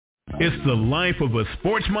It's the Life of a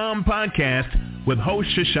Sports Mom podcast with host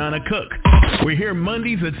Shoshana Cook. We're here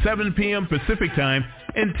Mondays at 7 p.m. Pacific Time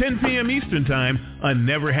and 10 p.m. Eastern Time on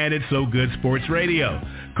Never Had It So Good Sports Radio.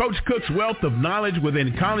 Coach Cook's wealth of knowledge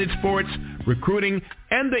within college sports, recruiting,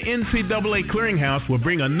 and the NCAA Clearinghouse will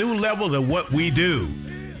bring a new level to what we do.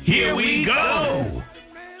 Here we go!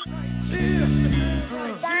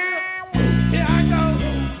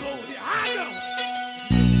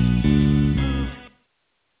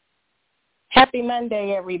 Happy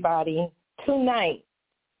Monday, everybody. Tonight,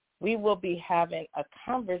 we will be having a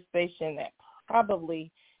conversation that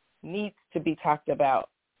probably needs to be talked about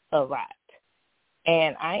a lot.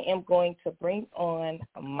 And I am going to bring on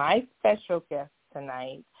my special guest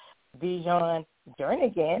tonight, Dejon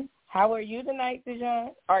Jernagin. How are you tonight,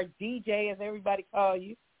 Dejon? Or DJ, as everybody calls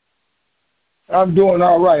you. I'm doing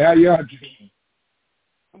all right. How y'all doing?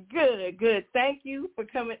 Good. Thank you for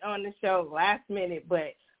coming on the show last minute,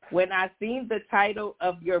 but when I seen the title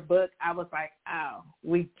of your book, I was like, oh,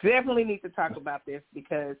 we definitely need to talk about this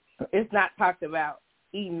because it's not talked about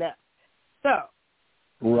enough. So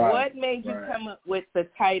what made you come up with the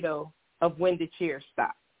title of When the Cheers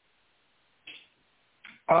Stop?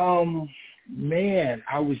 Man,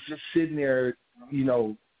 I was just sitting there,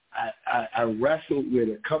 I wrestled with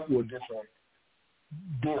a couple of different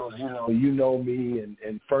deals. You know me,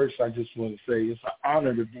 and first I just want to say it's an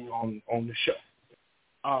honor to be on the show.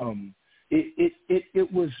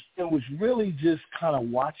 It was really just kind of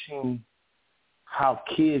watching how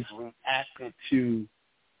kids reacted to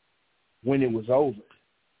when it was over,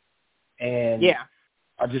 and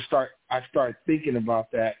I started thinking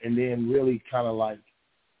about that, and then really kind of like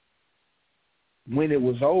when it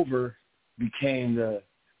was over became the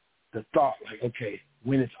thought, like, okay,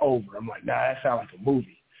 when it's over, I'm like, nah, that sounds like a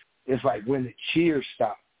movie. It's like when the cheers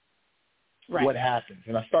stop. Right. What happens?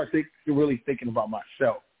 And I start really thinking about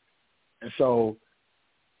myself. And so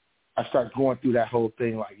I start going through that whole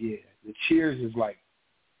thing like, yeah, the cheers is like,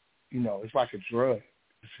 it's like a drug.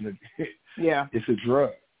 It's a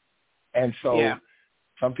drug. And so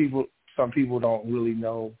some people don't really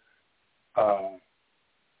know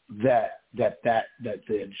that the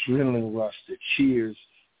adrenaline rush, the cheers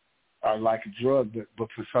are like a drug.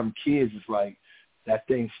 But for some kids, it's like that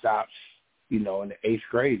thing stops, in the 8th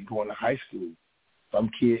grade, going to high school. Some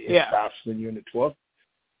kids, it stops when you're in the 12th,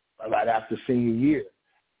 right after senior year.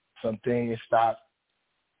 Some things stop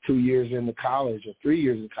 2 years into college or 3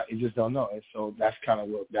 years in college. You just don't know. And so that's kind of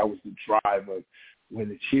that was the drive of when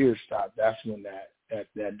the cheers stopped. That's when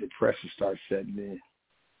that depression starts setting in.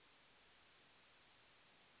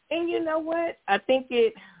 And you know what? I think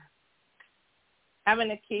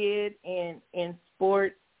having a kid in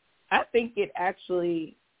sports, I think it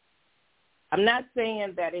actually, I'm not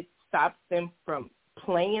saying that it stops them from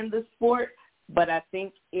playing the sport, but I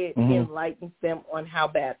think it enlightens them on how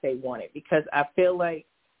bad they want it, because I feel like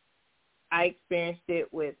I experienced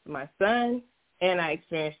it with my son and I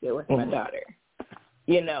experienced it with my daughter.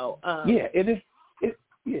 It is.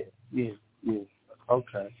 Yeah.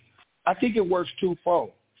 Okay. I think it works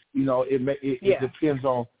twofold. It depends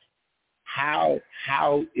on how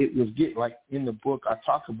it was getting. Like in the book, I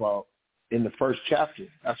talk about in the first chapter.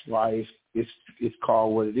 That's why it's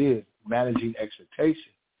called what it is, managing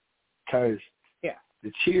expectation. Because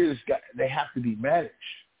the cheers they have to be managed.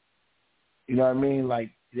 You know what I mean? Like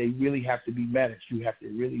they really have to be managed. You have to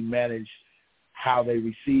really manage how they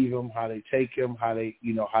receive them, how they take them, how they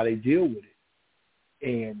deal with it.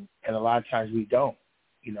 And a lot of times we don't.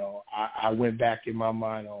 I went back in my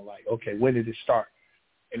mind on like, okay, when did it start?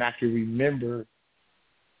 And I can remember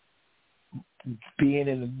being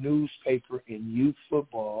in the newspaper in youth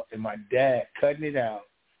football and my dad cutting it out,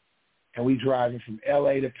 and we driving from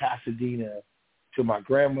L.A. to Pasadena to my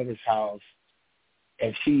grandmother's house,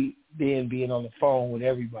 and she then being on the phone with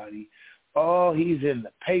everybody. Oh, he's in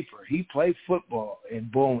the paper. He played football,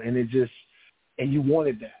 and boom, and and you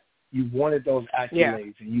wanted that. You wanted those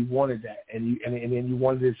accolades, and you wanted that, and then you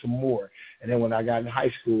wanted it some more. And then when I got in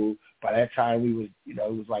high school, by that time we was, it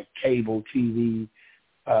was like cable TV.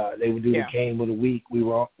 They would do the game of the week. We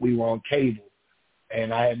were on cable,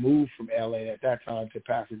 and I had moved from LA at that time to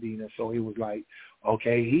Pasadena, so it was like,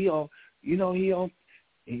 okay, he on cable,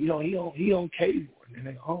 and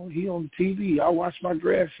then he on TV. I watch my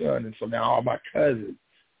grandson, and so now all my cousins.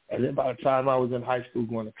 And then by the time I was in high school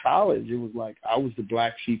going to college, it was like I was the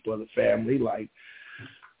black sheep of the family, like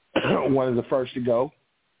one of the first to go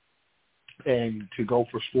and to go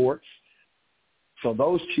for sports. So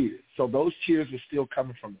those cheers were still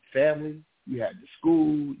coming from the family. You had the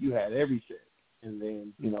school, you had everything. And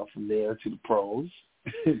then, from there to the pros,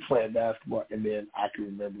 playing basketball. And then I can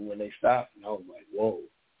remember when they stopped, and I was like, whoa.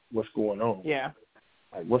 what's going on. Yeah.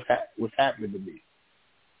 Like what's happening to me.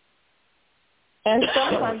 And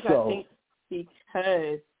sometimes I think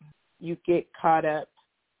because you get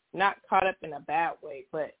not caught up in a bad way,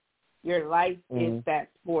 but your life is that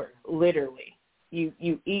sport, literally.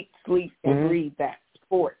 You eat, sleep, and breathe that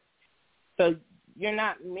sport. So you're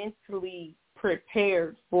not mentally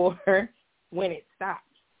prepared for when it stops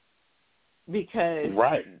because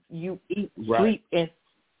you eat, sleep, and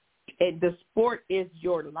the sport is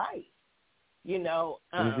your life, you know.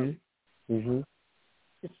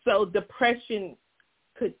 So depression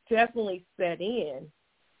could definitely set in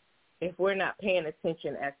if we're not paying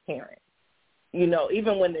attention as parents, you know,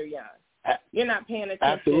 even when they're young. You're not paying attention.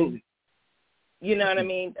 Absolutely. You know what I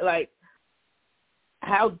mean? Like,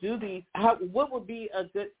 what would be a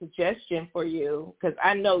good suggestion for you? Because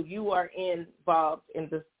I know you are involved in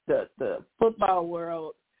the football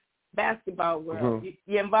world, basketball world.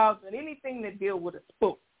 You're involved in anything that deals with a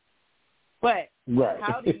sport. But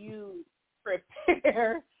how do you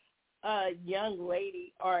prepare a young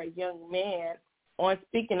lady or a young man on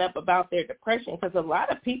speaking up about their depression? Because a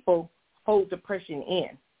lot of people hold depression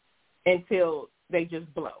in until they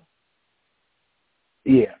just blow.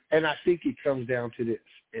 Yeah, and I think it comes down to this,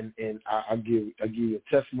 and I'll give you a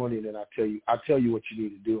testimony, and then I'll tell you what you need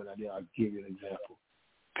to do, and then I'll give you an example.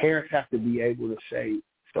 Parents have to be able to say,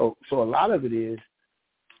 so a lot of it is,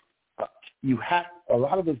 a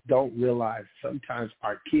lot of us don't realize sometimes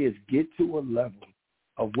our kids get to a level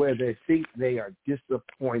of where they think they are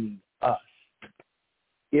disappointing us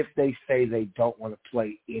if they say they don't want to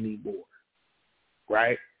play anymore,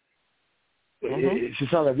 right? It's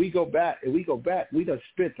just like we go back, we done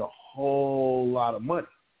spent a whole lot of money,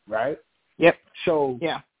 right? Yep. So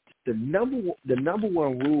the number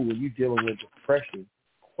one rule when you're dealing with depression,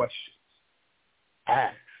 questions.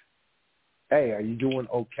 Ask, hey, are you doing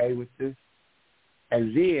okay with this?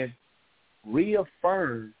 And then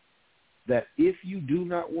reaffirm that if you do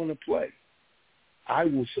not want to play, I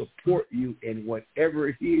will support you in whatever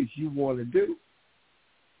it is you want to do.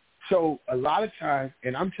 So a lot of times,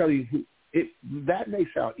 and I'm telling you, that may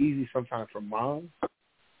sound easy sometimes for mom,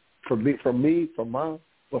 for mom,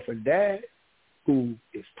 but for dad, who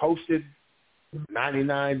is posted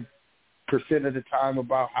 99% of the time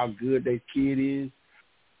about how good their kid is,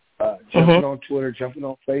 jumping on Twitter, jumping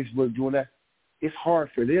on Facebook, doing that, it's hard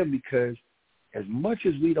for them because as much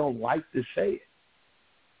as we don't like to say it,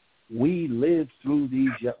 we live through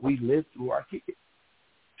our kids.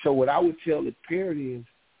 So what I would tell the parent is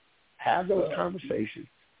have those conversations.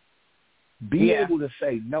 Be able to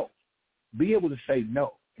say no. Be able to say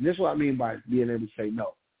no. And this is what I mean by being able to say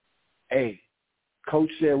no. Hey, coach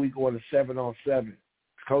said we going to 7-on-7.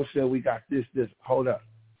 Coach said we got this. Hold up.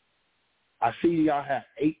 I see y'all have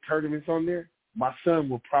 8 tournaments on there. My son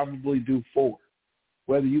will probably do 4.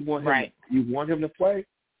 Whether you want him to play,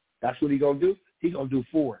 that's what he going to do. He going to do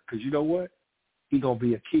 4. Because you know what? He going to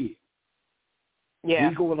be a kid. Yeah.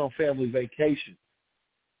 We going on family vacation.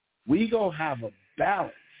 We going to have a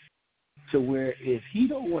balance. To where if he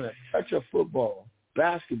don't want to touch a football,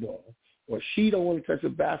 basketball, or she don't want to touch a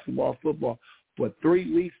basketball, football for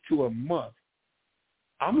 3 weeks to a month,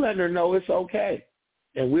 I'm letting her know it's okay,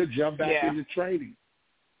 and we'll jump back into training.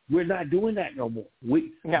 We're not doing that no more.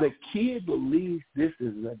 The kid believes this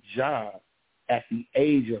is a job at the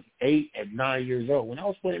age of 8 and 9 years old. When I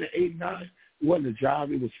was playing at 8 and 9, it wasn't a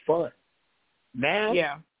job; it was fun. Now,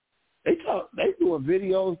 they doing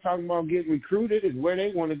videos talking about getting recruited and where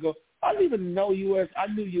they want to go. I didn't even know I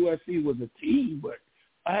knew USC was a team, but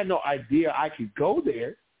I had no idea I could go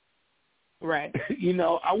there. Right. You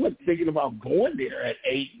know, I wasn't thinking about going there at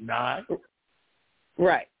 8, 9.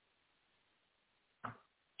 Right.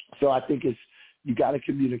 So I think you got to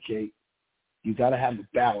communicate, you got to have a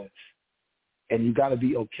balance, and you got to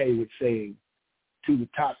be okay with saying to the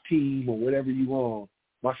top team or whatever you on,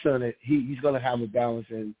 my son, he's going to have a balance,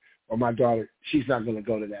 or my daughter, she's not going to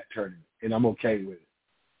go to that tournament, and I'm okay with it.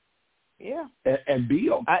 Yeah. And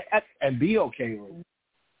be okay. And be okay with it.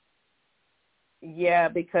 Yeah,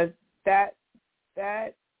 because that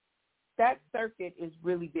circuit is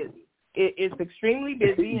really busy. It's extremely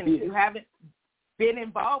busy, and if you haven't been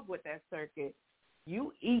involved with that circuit,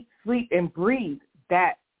 you eat, sleep, and breathe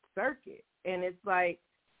that circuit. And it's like,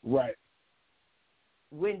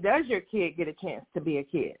 when does your kid get a chance to be a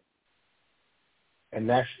kid? And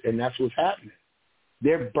that's what's happening.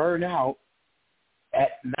 They're burnt out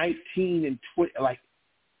at 19 and 20. Like,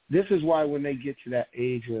 this is why when they get to that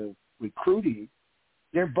age of recruiting,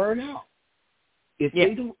 they're burnt out. If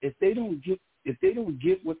they don't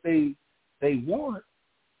get what they want,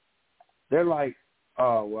 they're like,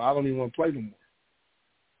 oh, well, I don't even want to play no more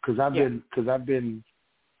because I've been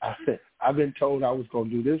I've been told I was going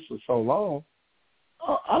to do this for so long.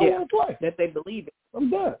 I don't want to play. That they believe it. I'm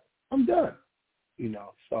done.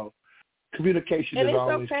 So communication is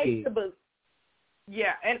always key.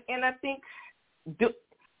 Yeah, and I think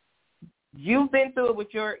you've been through it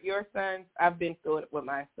with your sons. I've been through it with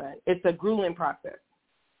my son. It's a grueling process.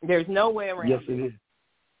 There's no way around it. Yes, it is.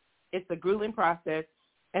 It's a grueling process.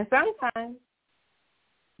 And sometimes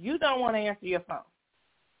you don't want to answer your phone.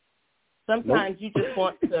 Sometimes you just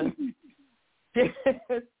want to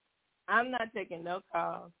I'm not taking no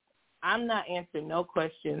calls. I'm not answering no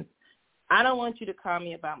questions. I don't want you to call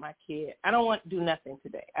me about my kid. I don't want to do nothing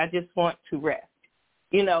today. I just want to rest.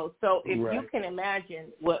 So if you can imagine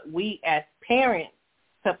what we as parents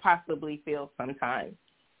could possibly feel sometimes,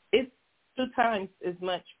 it's 2 times as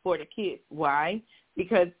much for the kids. Why?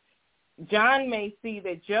 Because John may see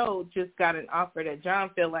that Joe just got an offer that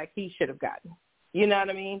John feel like he should have gotten. You know what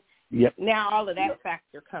I mean? Yep. Now all of that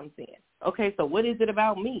factor comes in. Okay, so what is it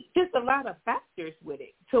about me? Just a lot of factors with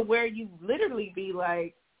it to where you literally be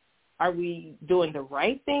like, are we doing the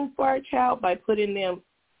right thing for our child by putting them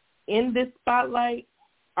in this spotlight?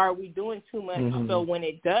 Are we doing too much so when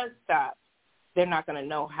it does stop, they're not going to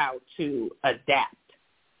know how to adapt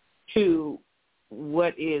to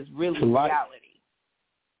what is really reality?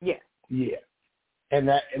 Yes. Yeah. And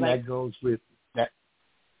that goes with that.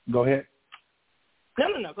 Go ahead.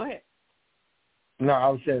 No, go ahead. No, I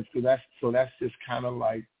was saying so that's just kind of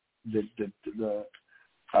like the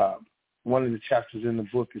one of the chapters in the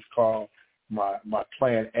book is called my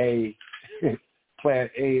plan A. Plan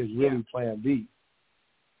A is really plan B.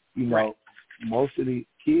 Most of the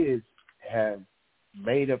kids have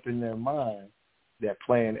made up in their mind that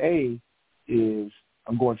plan A is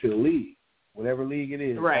I'm going to the league, whatever league it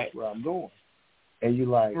is. That's where I'm going. And you're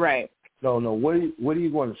like, no, what are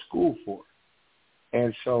you going to school for?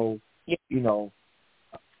 And so,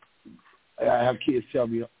 I have kids tell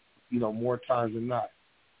me, more times than not,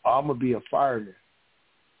 I'm going to be a fireman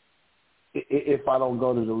if I don't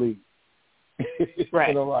go to the league.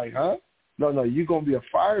 And I'm like, huh? No, you're going to be a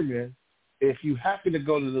fireman. If you happen to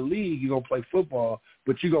go to the league, you're going to play football,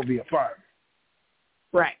 but you're going to be a fireman.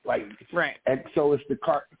 Right. And so it's the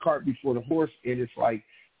cart before the horse, and it's like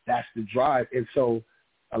that's the drive. And so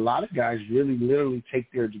a lot of guys really literally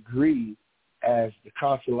take their degree as the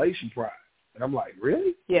consolation prize. And I'm like,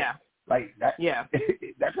 really? Yeah. Like that? Yeah.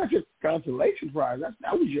 That's not just consolation prize.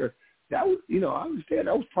 That was I understand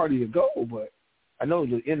that was part of your goal, but I know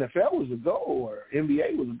the NFL was a goal or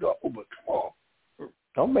NBA was a goal, but come on.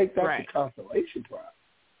 Don't make that the consolation prize.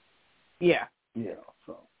 Yeah.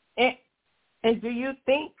 So. And do you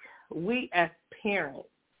think we as parents,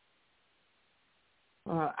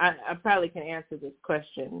 I probably can answer this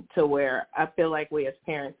question to where I feel like we as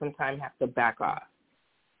parents sometimes have to back off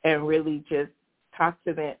and really just talk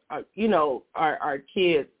to them, our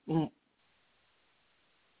kids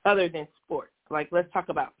other than sports. Like, let's talk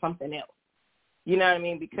about something else. You know what I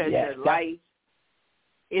mean? Because their life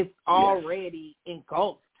is already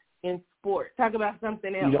engulfed in sports. Talk about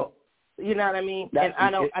something else. You know what I mean? And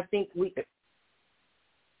I think we.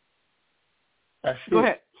 Go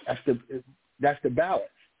ahead. That's the balance.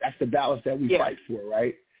 That's the balance that we fight for,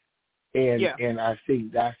 right? And I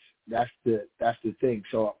think that's the thing.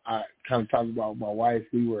 So I kind of talked about my wife.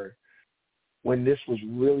 When this was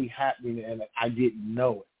really happening and I didn't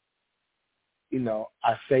know it.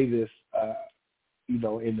 I say this,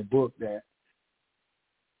 in the book that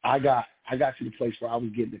I got to the place where I was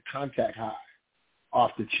getting the contact high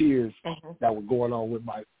off the cheers that were going on with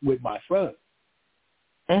my son.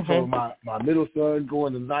 So my middle son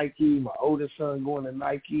going to Nike, my oldest son going to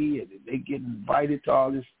Nike, and they get invited to all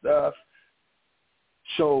this stuff.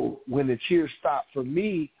 So when the cheers stop for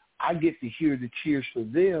me, I get to hear the cheers for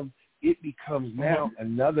them. It becomes now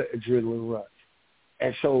another adrenaline rush.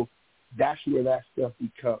 And so that's where that stuff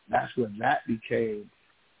that's where that became,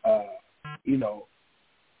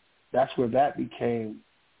 that's where that became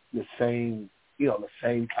the same, the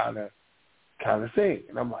same kind of thing.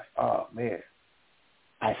 And I'm like, oh, man.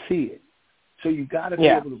 I see it. So you got to be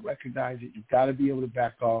able to recognize it. You got to be able to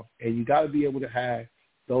back off, and you got to be able to have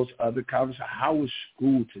those other conversations. How was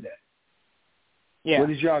school today? Yeah. What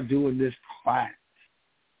did y'all do in this class?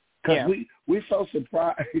 Because we're so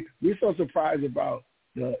surprised. We're so surprised about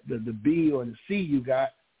the B or the C you got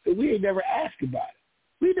that we ain't never asked about it.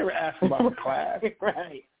 We never asked about the class.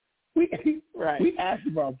 Right. We asked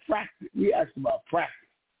about practice. We asked about practice.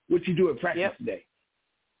 What you do at practice today?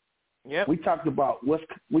 Yep. We talked about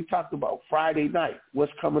Friday night.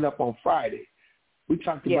 What's coming up on Friday? We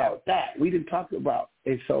talked about that. We didn't talk about,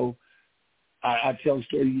 and so I tell the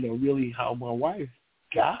story. Really how my wife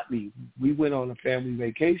got me. We went on a family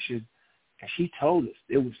vacation, and she told us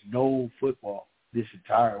there was no football this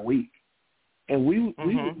entire week. And we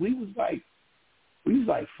was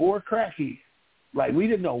like four cracky. Like, we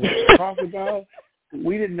didn't know what to talk about.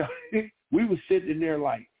 We didn't know. We was sitting there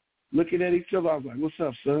like looking at each other. I was like, "What's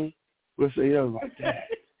up, son?" What's up? I was like, "Dad,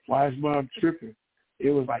 why is Mom tripping?"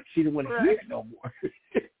 It was like she didn't want to hear it no more.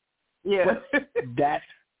 Yeah. But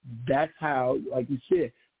that's how, like you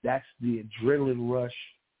said, that's the adrenaline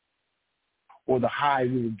rush or the high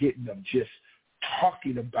we were getting of just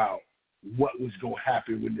talking about what was going to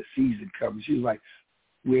happen when the season comes. She was like,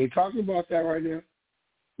 "We ain't talking about that right now.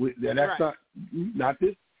 That's not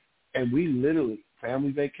this." And we literally,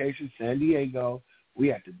 family vacation, San Diego, we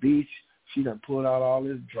at the beach. She done pulled out all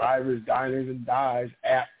this drivers, diners, and dives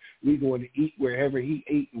app. We going to eat wherever he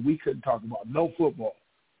ate, and we couldn't talk about no football.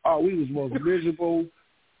 Oh, we was most miserable.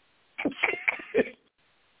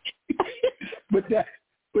 But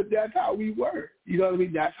that's how we were. You know what I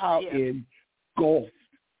mean? That's how engulfed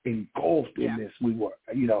in this we were,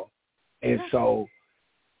 you know. And so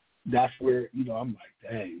that's where, you know, I'm like,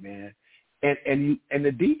 dang, man. And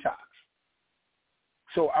the detox.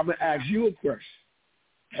 So I'm gonna ask you a question.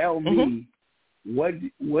 Tell me, what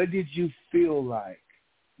did you feel like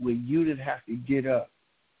when you didn't have to get up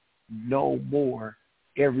no more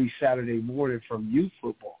every Saturday morning from youth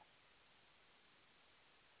football?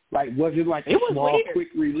 Like, was it like a small, quick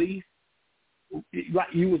relief? Like,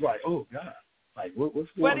 you was like, oh God, like what's going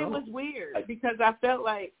on? But it was weird because I felt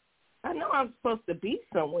like I know I'm supposed to be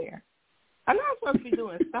somewhere. I know I'm supposed to be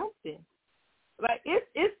doing something. Like,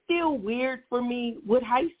 it's still weird for me with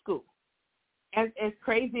high school, as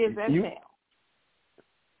crazy as that sounds.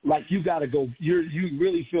 Like, you got to go. You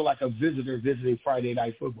really feel like a visitor visiting Friday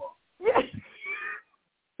Night Football. Yeah.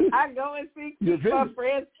 I go and see my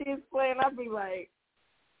friends' kids playing. I be like,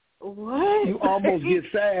 what? You almost get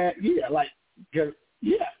sad. Yeah, like,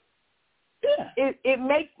 yeah. It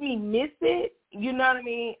makes me miss it. You know what I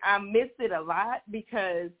mean? I miss it a lot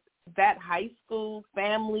because that high school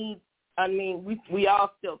family. I mean, we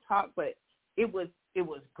all still talk, but it was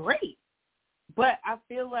great. But I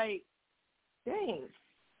feel like, dang,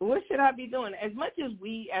 what should I be doing? As much as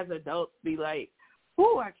we as adults be like,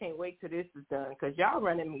 "Ooh, I can't wait till this is done," because y'all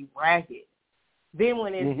running me ragged. Then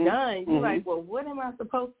when it's done, you're like, well, what am I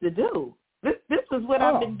supposed to do? This is what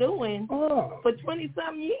I've been doing for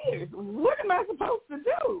 20-something years. What am I supposed to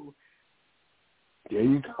do? There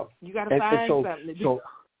you go. You got to find something to do.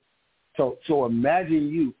 So imagine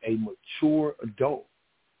you, a mature adult.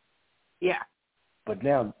 Yeah. But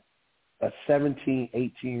now a 17,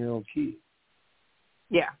 18-year-old kid.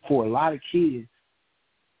 Yeah. For a lot of kids,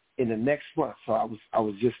 in the next month, so I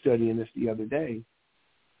was just studying this the other day,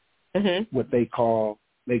 what they call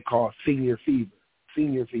senior fever.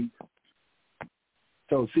 Senior fever.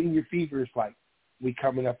 So senior fever is like, we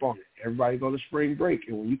coming up on it. Everybody go to spring break.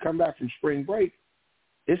 And when you come back from spring break,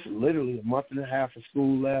 it's literally a month and a half of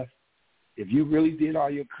school left. If you really did all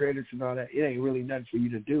your credits and all that, it ain't really nothing for you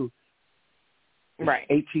to do. Right.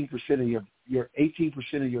 18% of your 18%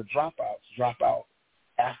 of your dropouts drop out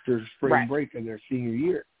after spring break of their senior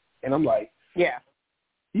year. And I'm like, yeah.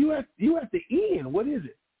 You at the end. What is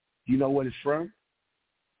it? You know what it's from?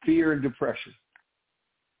 Fear and depression.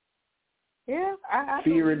 Yeah, I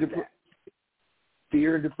fear and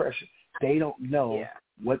depression. They don't know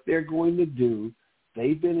what they're going to do.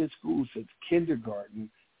 They've been in school since kindergarten,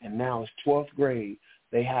 and now it's 12th grade.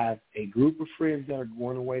 They have a group of friends that are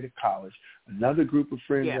going away to college, another group of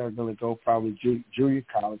friends that are going to go probably junior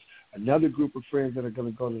college, another group of friends that are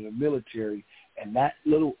going to go to the military, and that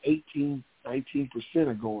little 18, 19%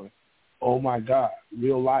 are going, oh, my God,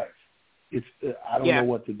 real life. It's I don't know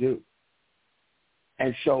what to do.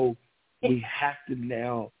 And so we have to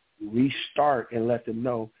now restart and let them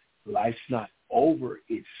know life's not over.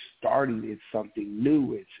 It's starting. It's something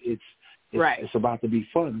new. It's about to be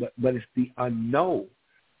fun, but it's the unknown.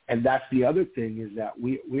 And that's the other thing is that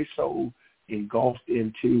we're so engulfed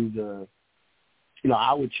into the,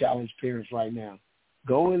 I would challenge parents right now.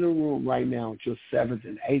 Go in the room right now with your 7th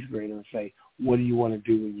and 8th grader and say, what do you want to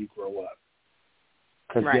do when you grow up?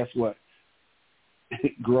 Because guess what?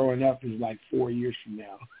 Growing up is like 4 years from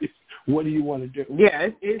now. What do you want to do? Yeah,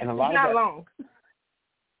 it's not long.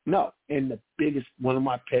 No, and one of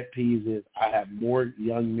my pet peeves is I have more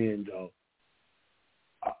young men go,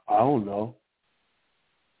 I don't know.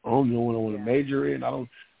 I don't know what I want to major in.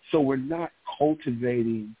 So we're not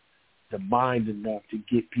cultivating the mind enough to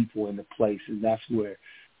get people into place, and that's where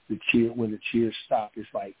when the cheers stop, it's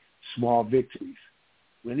like small victories.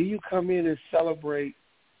 When do you come in and celebrate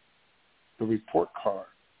the report card,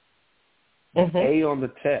 A on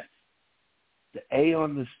the test, the A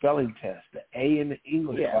on the spelling test, the A in the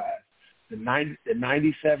English class, the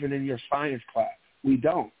 97 in your science class. We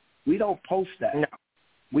don't post that. No.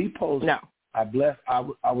 We post. No. I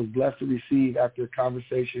was blessed to receive after a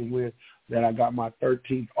conversation with that I got my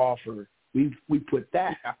 13th offer. We put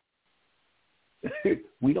that.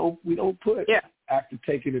 we don't put after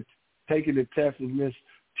taking the test in Miss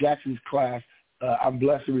Jackson's class. I'm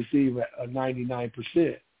blessed to receive a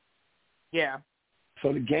 99%. Yeah.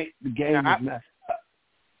 So the game is messed up.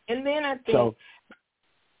 And then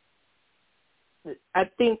I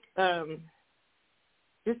think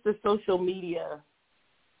just the social media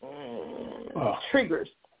triggers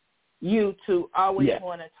you to always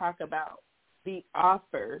want to talk about the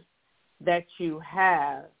offers that you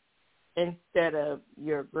have instead of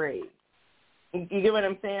your grades. You get what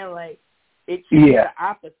I'm saying? Like, it should be the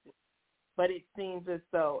opposite. But it seems as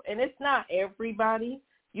though, and it's not everybody,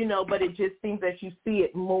 but it just seems that you see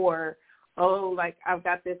it more, like I've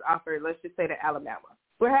got this offer, let's just say to Alabama.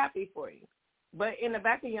 We're happy for you. But in the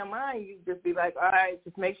back of your mind, you just be like, all right,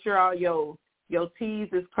 just make sure all your T's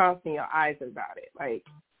is crossed and your I's are dotted. Like,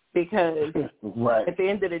 because at the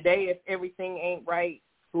end of the day, if everything ain't right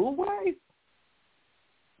school-wise,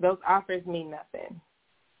 those offers mean nothing.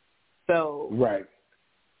 So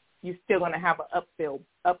you're still going to have an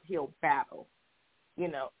uphill battle, I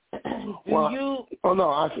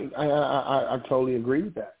think I totally agree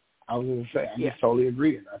with that. I was going to say, I just totally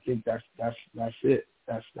agree. And I think that's it.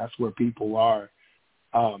 That's where people are.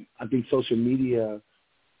 I think social media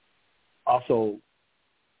also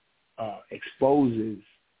exposes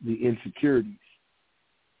the insecurities,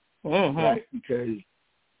 right? Because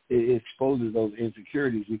it exposes those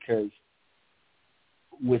insecurities. Because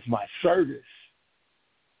with my service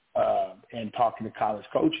and talking to college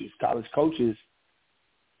coaches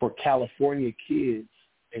for California kids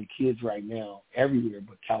and kids right now everywhere,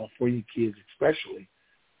 but California kids especially,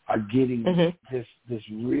 are getting this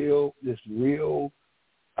real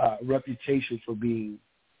reputation for being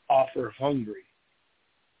offer hungry.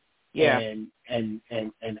 And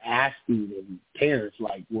asking and parents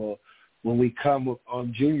like, well, when we come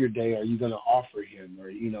on junior day, are you going to offer him? Or,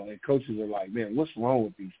 and coaches are like, man, what's wrong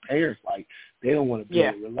with these parents? Like, they don't want to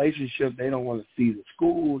build a relationship. They don't want to see the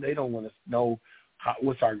school. They don't want to know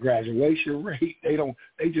what's our graduation rate. They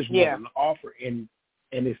just want an offer, and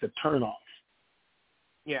it's a turnoff.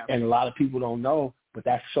 Yeah. And a lot of people don't know, but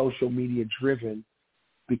that's social media driven,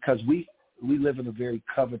 because we live in a very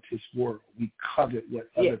covetous world. We covet what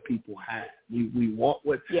other people have. We want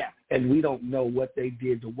what, and we don't know what they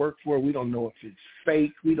did to work for. We don't know if it's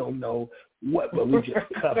fake. We don't know what, but we just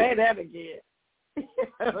covet. Say that again.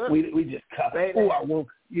 we just covet. Oh, I want,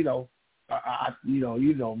 I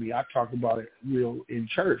you know me. I talk about it real in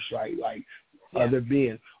church, right? Like other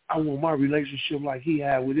men. I want my relationship like he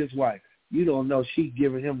had with his wife. You don't know she's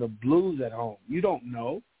giving him the blues at home. You don't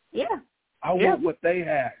know. Yeah. I want what they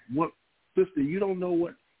had. Sister, you don't know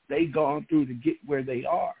what they gone through to get where they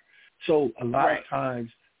are. So a lot of times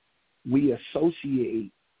we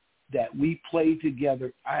associate that we played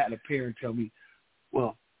together. I had a parent tell me,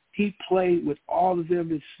 well, he played with all of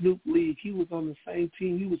them in Snoop League. He was on the same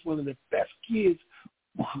team. He was one of the best kids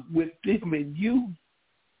with them and you.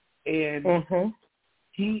 And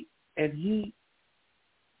he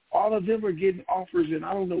all of them are getting offers, and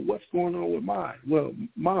I don't know what's going on with mine. Well,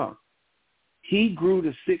 Mom, he grew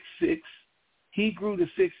to 6'6". He grew to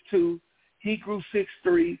 6'2". He grew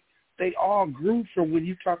 6'3". They all grew from when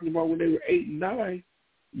you're talking about when they were 8 and 9.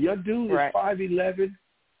 Your dude is 5'11".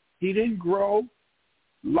 He didn't grow.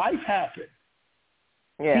 Life happened.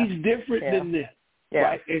 Yeah. He's different than them. Yeah.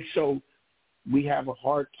 Right? And so we have a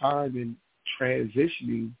hard time in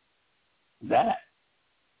transitioning that.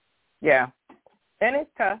 Yeah. And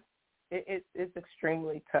it's tough. It's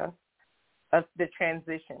extremely tough, the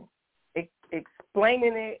transition.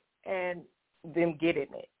 Explaining it and them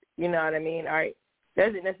getting it. You know what I mean? All right.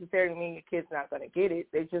 Doesn't necessarily mean your kid's not going to get it.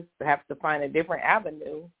 They just have to find a different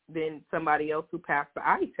avenue than somebody else who passed the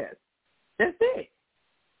eye test. That's it.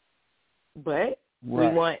 But we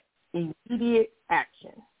want immediate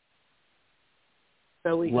action.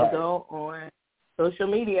 So we can go on social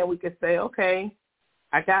media. We can say, okay,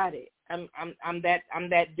 I got it. I'm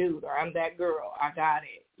that dude, or I'm that girl. I got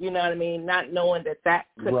it. You know what I mean? Not knowing that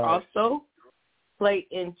could also play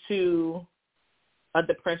into a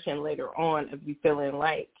depression later on if you feeling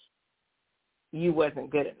like you wasn't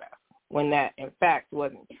good enough, when that in fact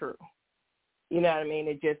wasn't true. You know what I mean?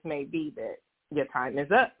 It just may be that your time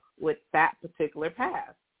is up with that particular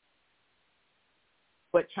path.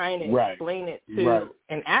 But trying to explain it to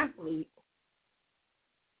an athlete,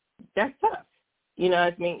 that's tough. You know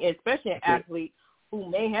what I mean? Especially an athlete who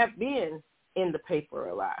may have been in the paper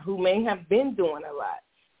a lot, who may have been doing a lot,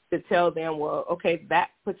 to tell them, well, okay, that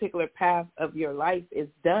particular path of your life is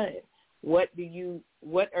done. What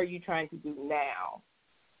are you trying to do now?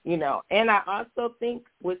 You know, and I also think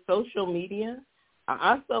with social media,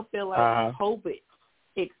 I also feel like COVID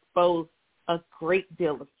exposed a great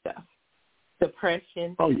deal of stuff.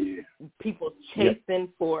 Depression, people chasing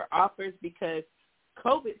for offers, because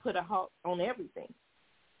COVID put a halt on everything.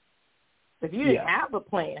 If you didn't have a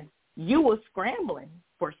plan, you were scrambling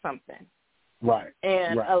for something. Right.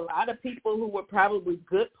 And a lot of people who were probably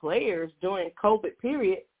good players during COVID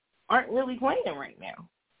period aren't really playing right now,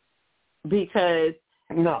 because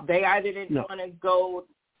they either didn't want to go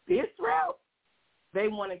this route, they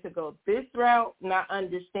wanted to go this route, not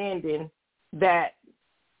understanding that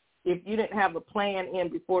if you didn't have a plan in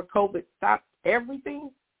before COVID stopped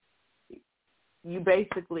everything, you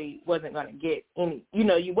basically wasn't going to get any,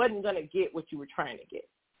 you wasn't going to get what you were trying to get.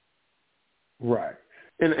 Right.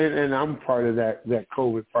 And I'm part of that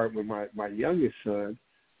COVID part with my youngest son,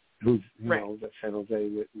 who's, at San Jose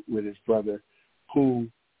with his brother, who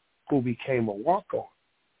became a walk-on.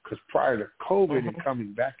 Because prior to COVID and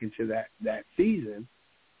coming back into that season,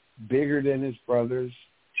 bigger than his brothers,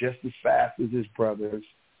 just as fast as his brothers,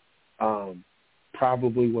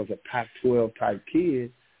 probably was a Pac-12 type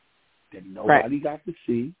kid that nobody got to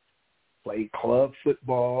see, played club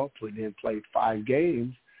football, played 5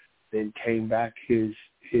 games, then came back his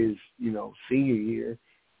senior year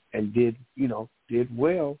and did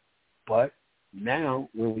well. But now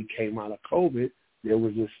when we came out of COVID, there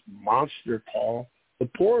was this monster called the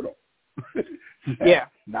portal.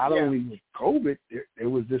 Not only with COVID, there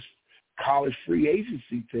was this college free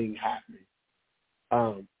agency thing happening.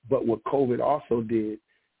 But what COVID also did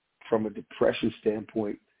from a depression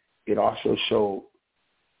standpoint, it also showed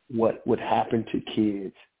what would happen to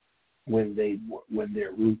kids when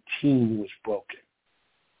their routine was broken.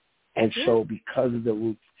 And so because the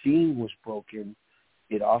routine was broken,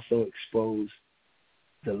 it also exposed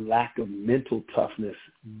the lack of mental toughness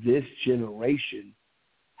this generation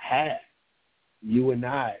had. You and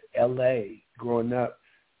I, L.A., growing up,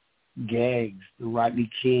 gangs, the Rodney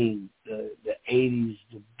King, the 80s,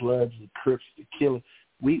 the Bloods, the Crips, the Killers,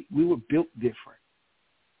 we were built different.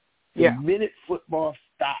 The minute football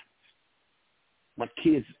stopped, my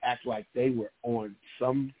kids act like they were on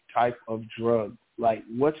some type of drug. Like,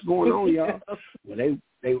 what's going on, y'all? Well,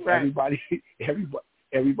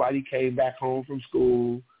 everybody came back home from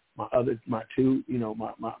school. My two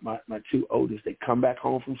oldest, they come back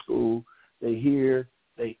home from school. They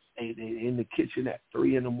in the kitchen at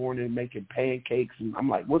 3 a.m. making pancakes, and I'm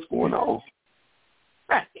like, what's going on?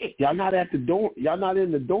 Right. Y'all not at the dorm. Y'all not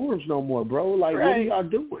in the dorms no more, bro. Like, what are y'all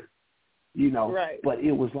doing? But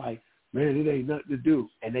it was like, man, it ain't nothing to do,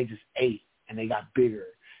 and they just ate, and they got bigger,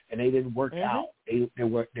 and they didn't work out. It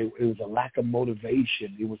was a lack of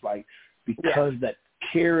motivation. It was like, because the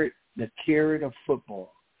carrot of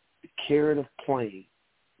football, the carrot of playing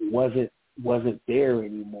wasn't there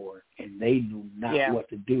anymore, and they knew not what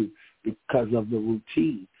to do because of the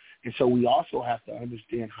routine. And so we also have to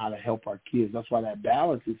understand how to help our kids. That's why that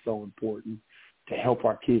balance is so important, to help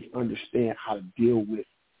our kids understand how to deal with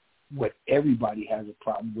what everybody has a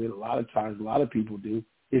problem with. A lot of times, a lot of people do,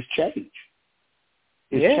 is change.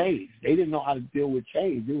 It's change. They didn't know how to deal with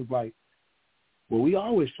change. It was like, well, we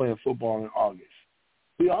always playing football in August.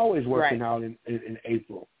 We always working out in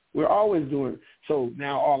April. We're always doing – so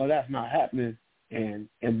now all of that's not happening. And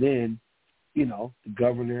then, the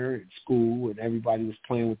governor and school and everybody was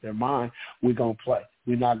playing with their mind. We're going to play.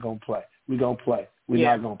 We're not going to play. We're going to play. We're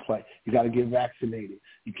not going to play. You got to get vaccinated.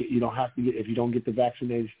 You don't have to get – if you don't get the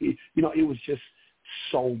vaccinated – it was just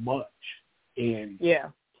so much. And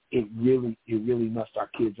it really messed our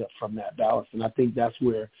kids up from that balance. And I think that's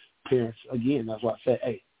where parents – again, that's why I said,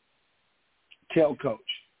 hey, tell coach,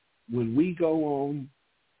 when we go on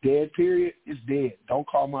dead period, it's dead. Don't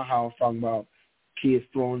call my house talking about kids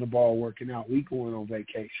throwing the ball, working out. We going on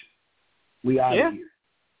vacation. We out of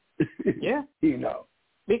here.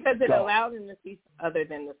 Because it allowed them to see other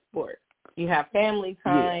than the sport. You have family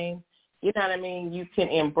time. You know what I mean? You can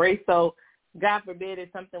embrace. So, God forbid if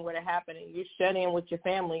something were to happen and you're shut in with your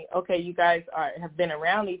family, okay, you guys have been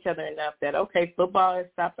around each other enough that, okay, football has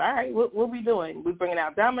stopped. All right, what are we doing? We're bringing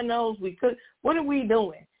out dominoes. What are we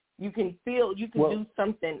doing? You can do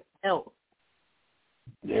something else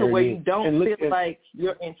to where you don't feel like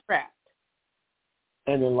you're entrapped.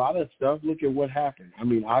 And a lot of stuff, look at what happened. I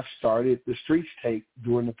mean, I started the Streets Tape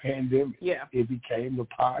during the pandemic. Yeah. It became the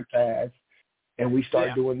podcast, and we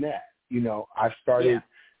started doing that. I started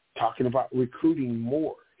talking about recruiting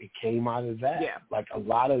more. It came out of that. Yeah. Like a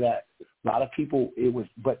lot of people, it was,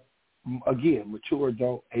 but again, mature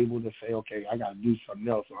adult able to say, okay, I got to do something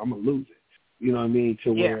else or I'm going to lose it. You know what I mean?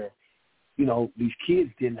 To where, you know, these kids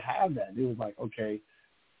didn't have that. It was like, okay,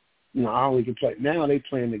 you know, I only can play. Now they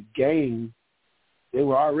playing the game. They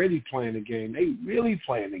were already playing the game. They really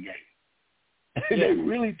playing the game. They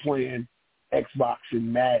really playing Xbox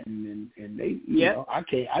and Madden and they, you know,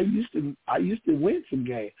 I used to win some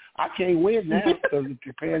games. I can't win now because of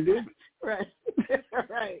the pandemic. Right.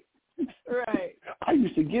 Right. I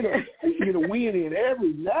used to get a win in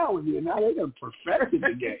every now and then. Now they done perfected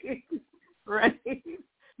the game. Right.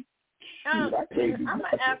 I'm gonna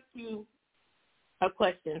ask you a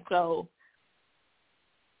question. So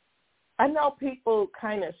I know people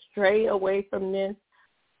kind of stray away from this,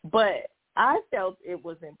 but I felt it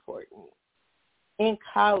was important in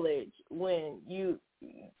college when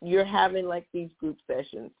you're having like these group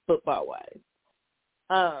sessions, football wise.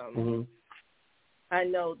 I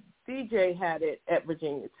know DJ had it at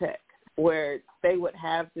Virginia Tech where they would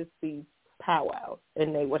have these powwows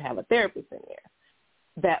and they would have a therapist in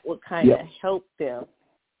there that would kind of help them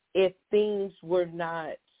if things were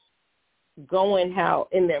not going how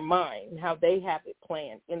in their mind, how they have it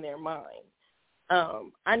planned in their mind.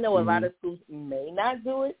 I know a lot of schools may not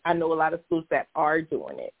do it. I know a lot of schools that are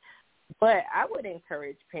doing it. But I would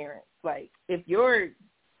encourage parents, like, if your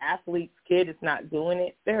athlete's kid is not doing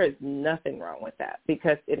it, there is nothing wrong with that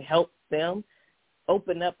because it helps them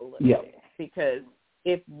open up a little bit. Because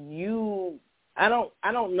if I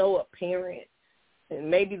don't know a parent,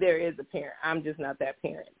 and maybe there is a parent, I'm just not that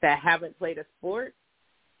parent, that haven't played a sport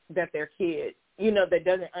that their kid, you know, that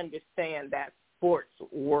doesn't understand that sports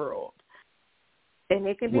world. And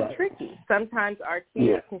it can be tricky. Sometimes our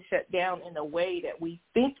kids can shut down in a way that we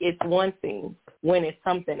think it's one thing when it's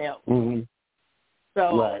something else.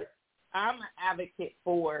 So I'm an advocate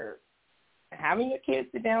for having your kids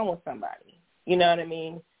sit down with somebody. You know what I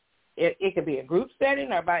mean? It could be a group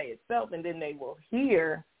setting or by itself, and then they will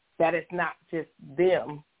hear that it's not just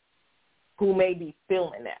them who may be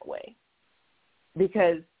feeling that way.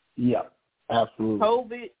 Because absolutely.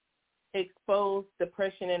 COVID exposed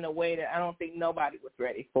depression in a way that I don't think nobody was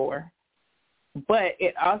ready for. But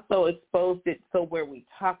it also exposed it so where we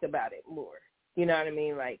talk about it more. You know what I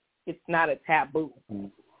mean? Like, it's not a taboo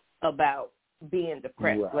about being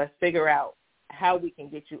depressed. Let's figure out how we can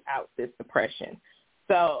get you out this depression.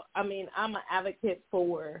 So, I mean, I'm an advocate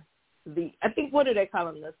for I think, what do they call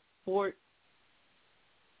them? The sports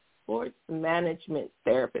management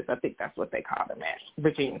therapist. I think that's what they call them at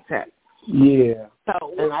Virginia Tech. Yeah.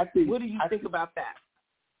 So what do you think about that?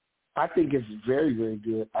 I think it's very, very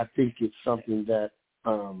good. I think it's something that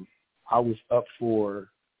I was up for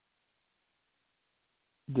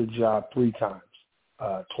the job 3 times,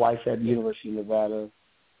 twice at the University of Nevada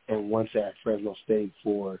and once at Fresno State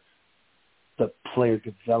for the player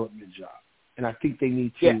development job. And I think they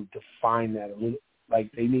need to define that a little.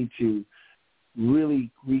 Like, they need to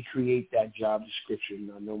really recreate that job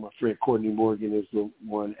description. I know my friend Courtney Morgan is the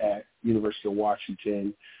one at University of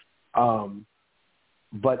Washington.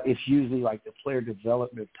 But it's usually like the player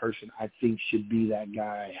development person, I think, should be that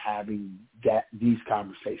guy having these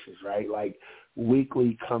conversations, right? Like,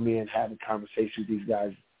 weekly come in, having conversations with these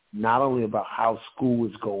guys, not only about how school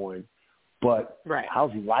is going, but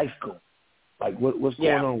how's life going? Like, what's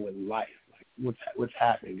going on with life? Like, what's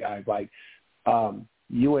happening, guys? Like,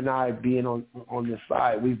 you and I being on this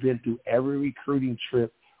side, we've been through every recruiting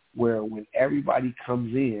trip where when everybody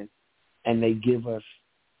comes in and they give us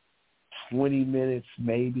 20 minutes,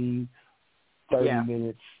 maybe 30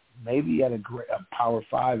 minutes, maybe at a Power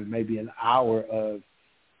 5 and maybe an hour of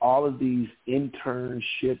all of these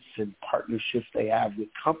internships and partnerships they have with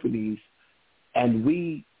companies, and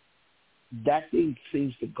that thing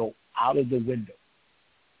seems to go out of the window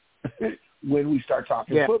when we start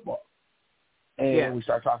talking football. And we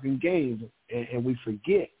start talking games, and we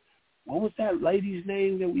forget, what was that lady's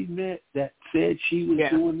name that we met that said she was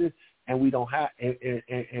doing this? And we don't have,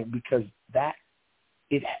 and because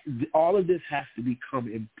all of this has to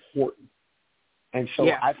become important. And so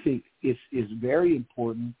I think it's very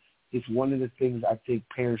important. It's one of the things I think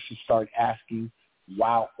parents should start asking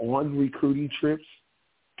while on recruiting trips,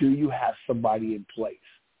 do you have somebody in place?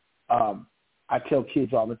 I tell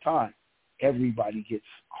kids all the time, everybody gets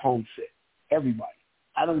homesick. Everybody.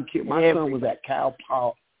 I don't care. My son was at Cal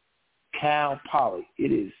Poly.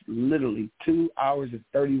 It is literally 2 hours and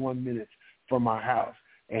 31 minutes from our house.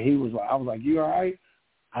 And he was like, I was like, you all right?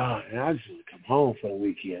 And I just want to come home for the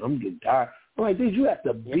weekend. I'm getting tired. I'm like, dude, you at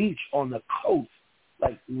the beach on the coast.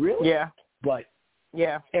 Like, really? Yeah. But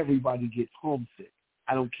everybody gets homesick.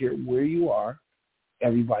 I don't care where you are.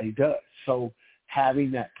 Everybody does. So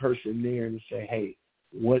having that person there and say, hey,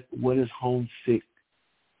 what is homesick,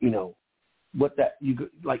 what that you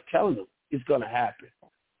like telling them it's going to happen.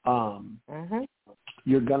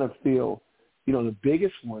 You're going to feel, the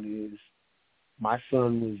biggest one is my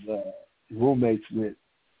son was roommates with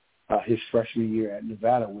his freshman year at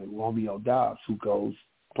Nevada with Romeo Dobbs, who goes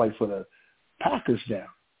play for the Packers now,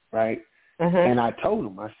 right? And I told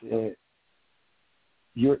him, I said,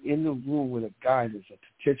 you're in the room with a guy that's a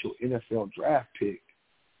potential NFL draft pick.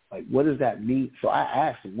 Like, what does that mean? So I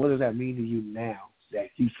asked him, what does that mean to you now that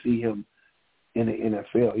you see him in the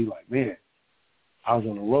NFL? He's like, man, I was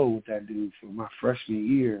on the road with that dude for my freshman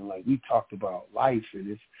year, and, like, we talked about life, and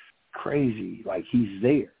it's crazy. Like, he's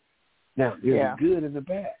there. Now, there's the good and the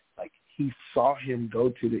bad. Like, he saw him go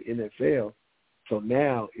to the NFL, so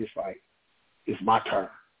now it's like, it's my turn.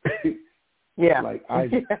 Like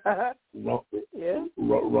Isaac,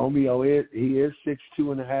 Romeo he is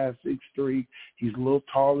 6'2.5", 6'3". He's a little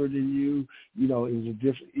taller than you. It's a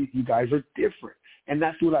different. You guys are different, and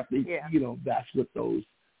that's what I think. That's what those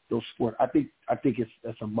sports. I think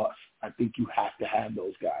that's a must. I think you have to have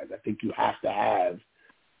those guys. I think you have to have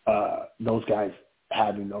those guys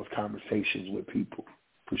having those conversations with people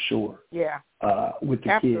for sure. With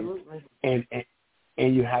the Absolutely. kids,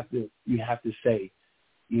 and you have to say,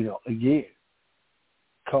 again,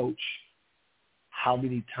 coach, how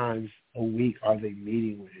many times a week are they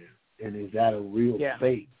meeting with him? And is that a real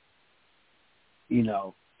thing?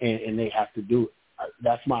 And they have to do it.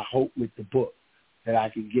 That's my hope with the book, that I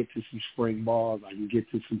can get to some spring balls, I can get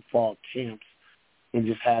to some fall camps, and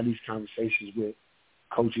just have these conversations with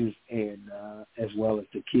coaches and as well as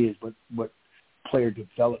the kids, but player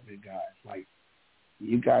development guys. Like,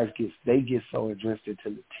 you guys get so interested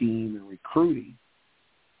to the team and recruiting.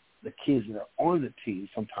 The kids that are on the team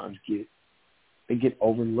sometimes get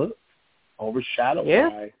overlooked, overshadowed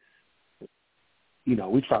by,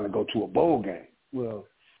 we're trying to go to a bowl game. Well,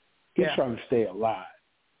 he's trying to stay alive,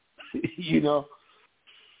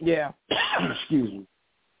 Yeah. Excuse me.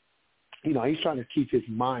 He's trying to keep his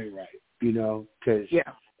mind right, because,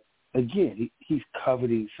 again, he's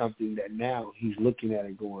coveting something that now he's looking at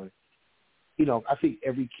and going, I think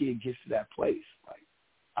every kid gets to that place, like,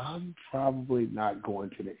 I'm probably not going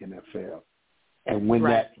to the NFL. And when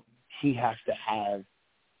that, he has to have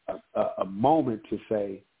a moment to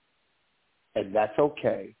say, and that's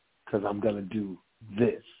okay, because I'm going to do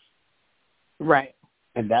this. Right.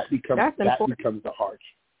 And that becomes the hard.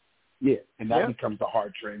 And that becomes the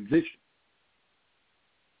hard transition.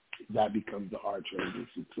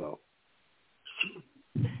 So,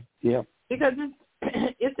 because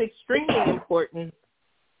it's extremely important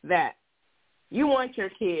that you want your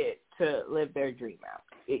kid to live their dream out.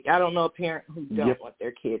 I don't know a parent who don't want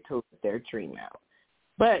their kid to live their dream out.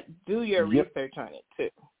 But do your research on it, too.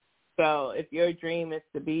 So if your dream is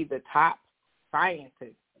to be the top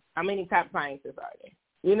scientist, how many top scientists are there?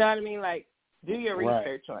 You know what I mean? Like, do your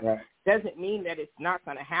research on it. Doesn't mean that it's not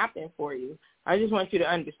going to happen for you. I just want you to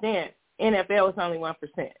understand, NFL is only 1%.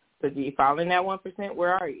 So do you fall in that 1%?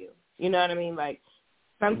 Where are you? You know what I mean? Like,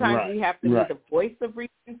 sometimes we have to be the voice of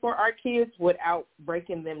reason for our kids without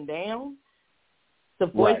breaking them down. The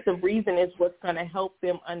voice of reason is what's going to help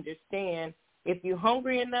them understand, if you're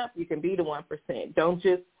hungry enough, you can be the 1%. Don't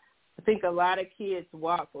just think. A lot of kids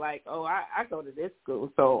walk like, oh, I go to this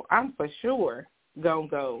school, so I'm for sure going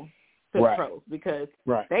to go to the pros, because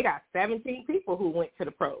they got 17 people who went to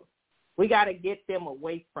the pros. We got to get them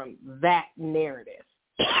away from that narrative.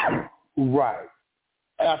 Right.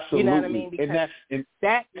 Absolutely. You know what I mean? Because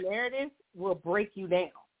that narrative will break you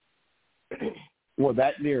down. Well,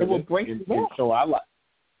 that narrative, it will break you down. And so I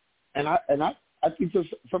think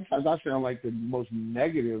sometimes I sound like the most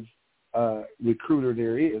negative recruiter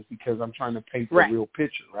there is, because I'm trying to paint the real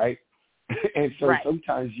picture, right? And so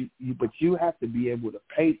sometimes you have to be able to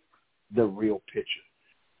paint the real picture.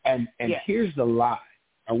 And here's the lie.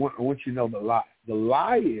 I want you to know the lie. The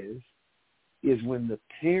lie is when the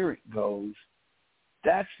parent goes,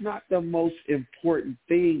 that's not the most important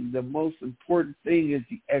thing. The most important thing is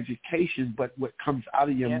the education, but what comes out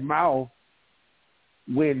of your mouth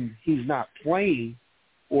when he's not playing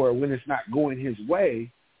or when it's not going his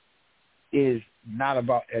way is not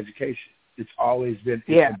about education. It's always been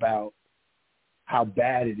about how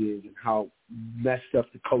bad it is and how messed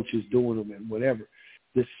up the coach is doing them and whatever.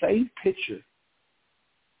 The same picture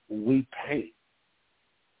we paint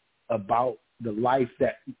about the life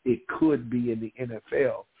that it could be in the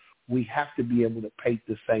NFL, we have to be able to paint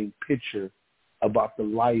the same picture about the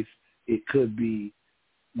life it could be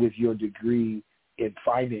with your degree in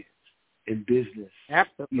finance, in business.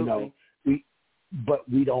 Absolutely. But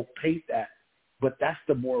we don't paint that. But that's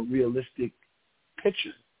the more realistic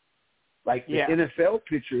picture. Like the NFL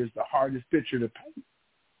picture is the hardest picture to paint.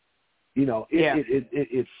 You know,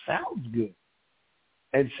 it sounds good.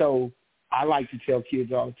 And so I like to tell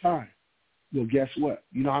kids all the time, well, guess what?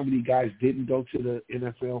 You know how many guys didn't go to the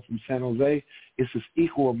NFL from San Jose? It's an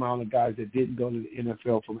equal amount of guys that didn't go to the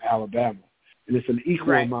NFL from Alabama. And it's an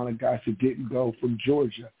equal amount of guys that didn't go from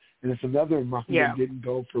Georgia. And it's another amount that didn't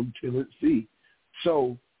go from Tennessee.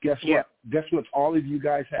 So guess what? Guess what all of you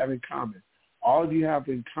guys have in common? All of you have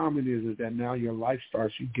in common is that now your life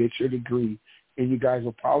starts, you get your degree, and you guys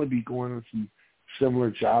will probably be going on some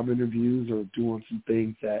similar job interviews or doing some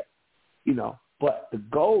things that, you know, but the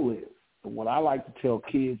goal is, and what I like to tell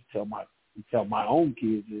kids, tell my own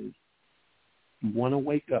kids is, you want to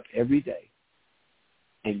wake up every day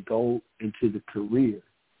and go into the career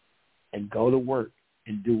and go to work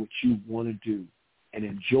and do what you want to do and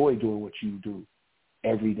enjoy doing what you do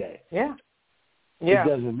every day. Yeah. It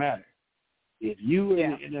doesn't matter. If you are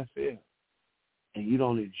in the NFL and you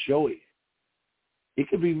don't enjoy it, it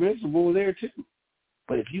could be miserable there too.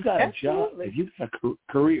 But if you got a job, if you got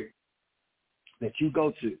a career that you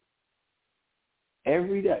go to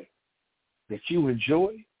every day, that you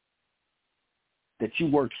enjoy, that you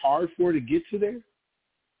worked hard for to get to there,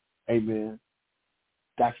 hey man,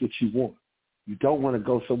 that's what you want. You don't want to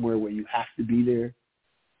go somewhere where you have to be there.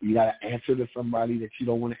 You got to answer to somebody that you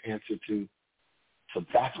don't want to answer to. So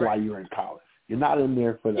that's why you're in college. You're not in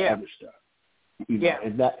there for the other stuff. You know,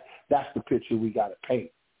 and that's the picture we got to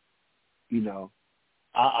paint. You know,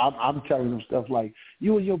 I'm telling them stuff like,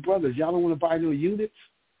 you and your brothers, y'all don't want to buy no units?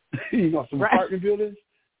 You know, some apartment buildings?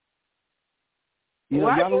 You know,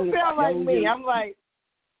 why do you sound like me? I'm like,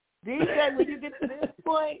 DJ, when you get to this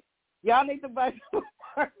point, y'all need to buy some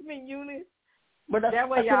apartment units. But that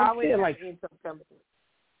way y'all always have income coming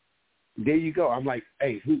in. There you go. I'm like,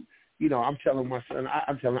 hey, who? You know, I'm telling my son,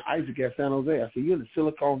 I'm telling Isaac at San Jose, I said, you're in the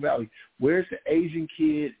Silicon Valley. Where's the Asian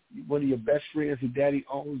kid, one of your best friends whose daddy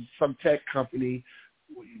owns some tech company?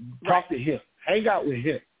 Talk to him. Hang out with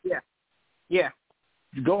him. Yeah.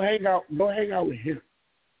 Go hang out with him.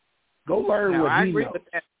 Go learn what he knows. With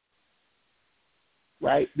that.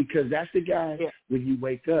 Right? Because that's the guy when you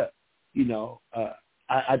wake up. You know,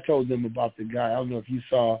 I told them about the guy. I don't know if you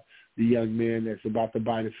saw the young man that's about to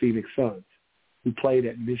buy the Phoenix Suns, who played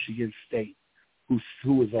at Michigan State, who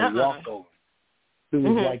was a walk-on, who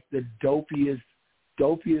was like the dopiest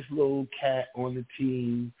little cat on the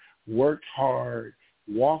team, worked hard,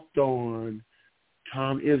 walked on.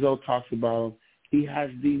 Tom Izzo talks about him. He has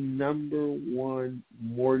the number one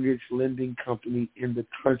mortgage lending company in the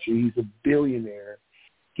country. He's a billionaire.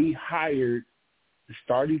 He hired the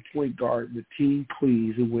starting point guard, Mateen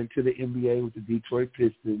Cleaves, who went to the NBA with the Detroit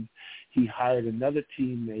Pistons. He hired another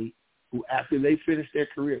teammate who, after they finished their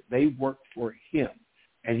career, they worked for him,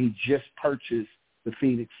 and he just purchased the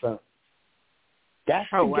Phoenix Suns. That's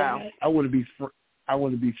the guy I want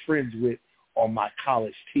to be friends with on my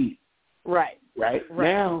college team. Right.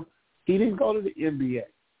 Now, he didn't go to the NBA.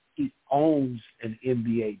 He owns an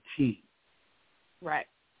NBA team. Right.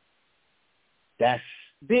 That's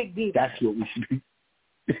big deal. That's what we should be.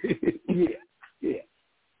 Yeah.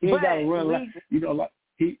 He ain't got to run like, you know, like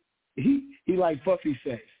he like Buffy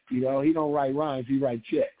says. You know, he don't write rhymes, he write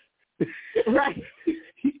checks. Right.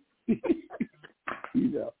 You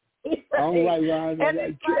know, I don't write rhymes, I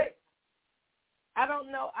write checks. I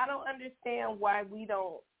don't know. I don't understand why we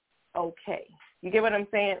don't You get what I'm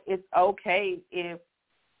saying? It's okay if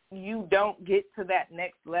you don't get to that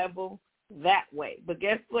next level that way. But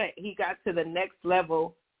guess what? He got to the next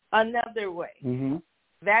level another way. Mm-hmm.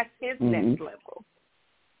 That's his next level.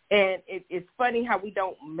 And it's funny how we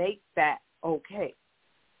don't make that okay.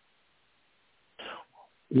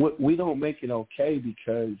 We don't make it okay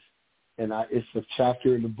because, it's a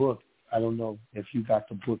chapter in the book. I don't know if you got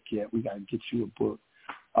the book yet. We got to get you a book.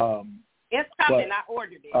 It's coming. I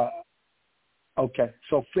ordered it. Okay.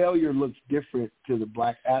 So failure looks different to the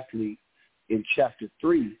black athlete in chapter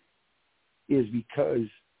 3 is because,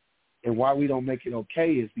 and why we don't make it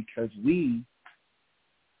okay is because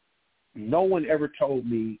no one ever told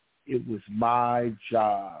me it was my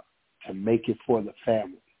job to make it for the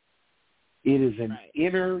family. It is an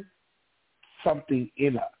inner something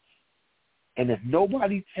in us. And if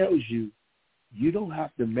nobody tells you, you don't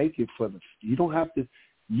have to make it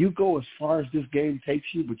you go as far as this game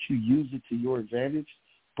takes you, but you use it to your advantage.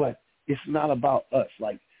 But it's not about us.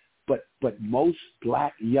 But most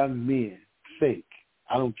black young men think,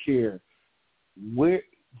 I don't care where,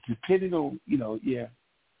 depending on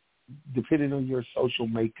your social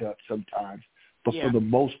makeup sometimes, but for the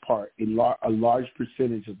most part, a large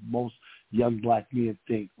percentage of most young black men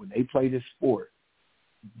think when they play this sport,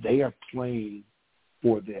 they are playing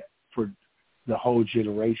for for the whole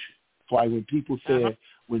generation. It's like when people said,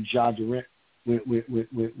 when Ja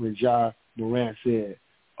Morant said,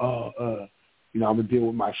 I'm going to deal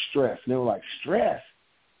with my stress. And they were like, stress?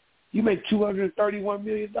 You make $231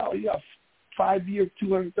 million. You got a 5-year,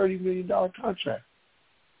 $230 million contract.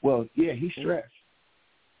 Well, yeah, he's stressed.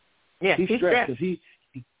 Yeah, he's stressed because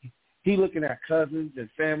he looking at cousins and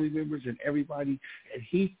family members and everybody, and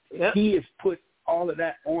he has put all of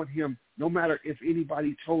that on him, no matter if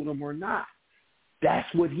anybody told him or not.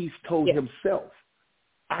 That's what he's told himself.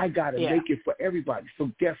 I got to make it for everybody. So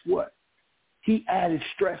guess what? He added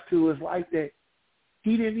stress to his life that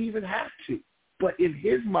he didn't even have to. But in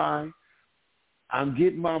his mind, I'm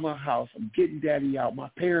getting mama a house. I'm getting daddy out. My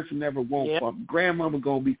parents will never want fun. Grandmama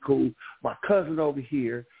going to be cool. My cousin over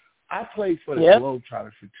here. I played for the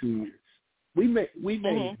Globetrotters for 2 years. We made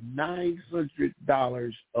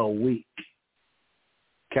 $900 a week,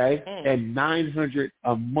 okay, and $900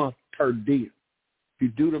 a month per deal. If you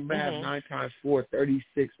do the math, 9 times 4,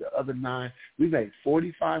 36. The other 9, we made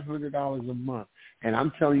 $4,500 a month. And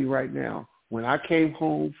I'm telling you right now, when I came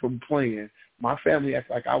home from playing, my family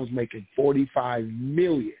acted like I was making $45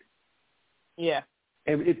 million. Yeah.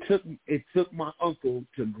 And it took my uncle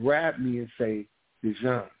to grab me and say,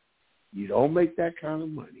 Dejon, you don't make that kind of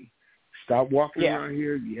money. Stop walking around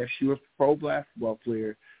here. Yes, you're a pro basketball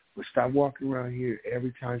player, but stop walking around here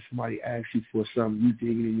every time somebody asks you for something, you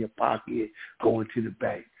dig it in your pocket, going to the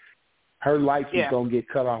bank. Her lights is going to get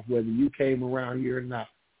cut off whether you came around here or not.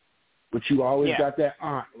 But you always got that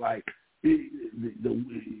aunt, like,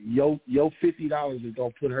 your $50 is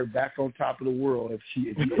gonna put her back on top of the world if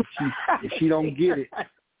she don't get it.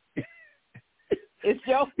 It's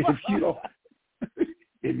your fault.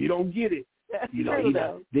 If you don't get it,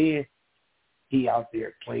 then he out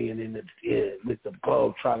there playing with the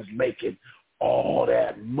Globetrotters, making all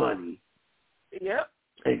that money. Yep.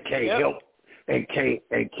 And can't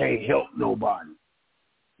help nobody.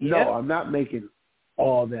 Yep. No, I'm not making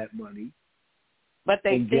all that money. But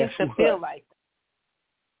they seem to feel like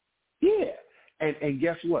that. Yeah. And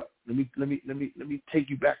guess what? Let me take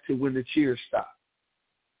you back to when the cheers stop.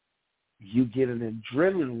 You get an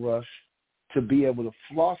adrenaline rush to be able to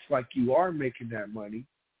floss like you are making that money.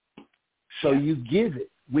 So you give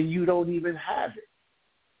it when you don't even have it.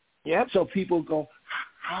 Yep. So people go,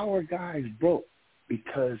 how are guys broke?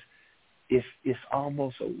 Because it's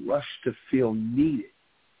almost a rush to feel needed,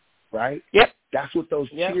 right? Yep. That's what those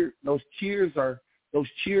cheers are. Those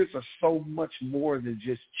cheers are so much more than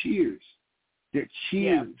just cheers. They're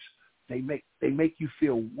cheers. Yeah. They make you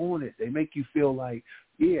feel wanted. They make you feel like,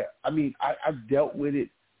 I mean, I've dealt with it,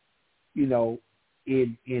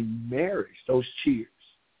 in marriage, those cheers.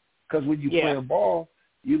 Because when you play a ball,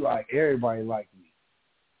 you like, everybody like me.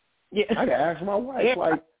 Yeah. I gotta ask my wife,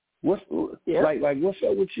 like, what's up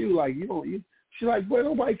with you? Like, she's like, boy,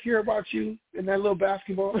 nobody care about you in that little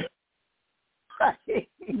basketball.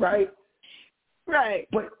 Right. Right.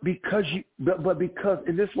 But because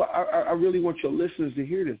and this is what I really want your listeners to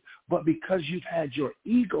hear this, but because you've had your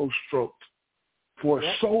ego stroked for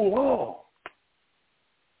so long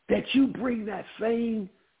that you bring that same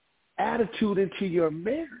attitude into your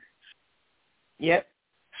marriage. Yep.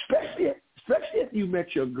 Especially if you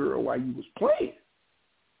met your girl while you was playing.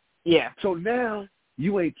 Yeah. So now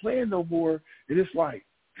you ain't playing no more, and it's like,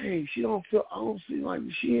 hey, I don't see like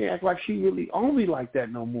she ain't act like she really only like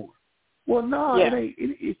that no more. Well, no, it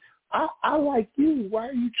ain't. I like you. Why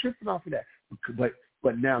are you tripping off of that?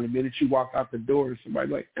 But now the minute you walk out the door and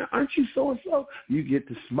somebody's like, aren't you so-and-so? You get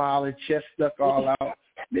the smiling, chest stuck all out.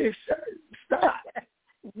 Man, stop.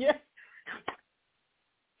 Yeah.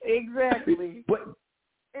 Exactly.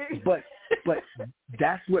 But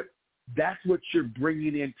that's what you're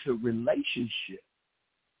bringing into relationship.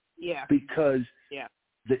 Yeah. Because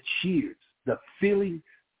the cheers, the feeling,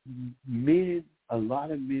 a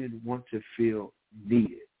lot of men want to feel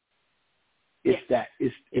needed. It's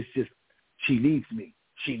just, she needs me.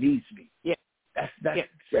 She needs me. Yeah.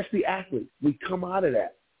 That's the athlete. We come out of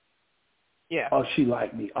that. Yeah. Oh, she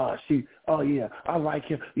like me. I like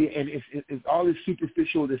him. Yeah, and it's all this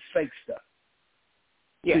superficial, this fake stuff.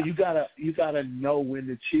 Yeah. So you gotta know when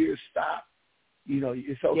the cheers stop.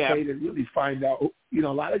 It's okay to really find out. A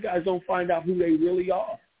lot of guys don't find out who they really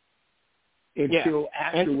are until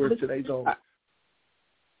afterwards. So they go,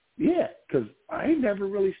 because I ain't never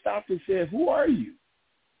really stopped and said, who are you?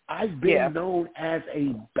 I've been known as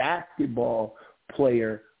a basketball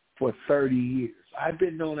player for 30 years. I've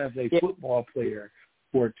been known as a football player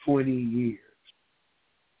for 20 years.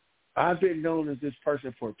 I've been known as this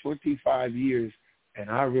person for 25 years, and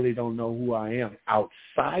I really don't know who I am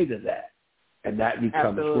outside of that. And that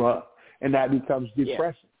becomes rough, and that becomes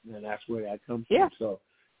depressing. and that's where that comes from. So,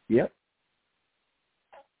 yep.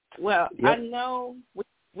 Well, I know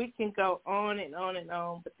we can go on and on and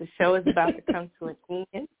on, but the show is about to come to an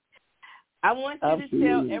end. I want you to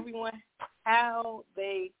tell everyone how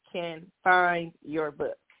they can find your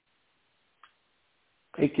book.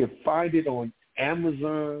 They can find it on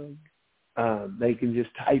Amazon. They can just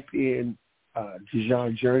type in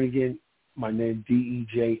Dejon Jernagin, my name,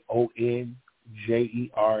 DejonJernagin.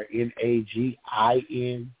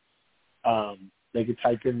 They can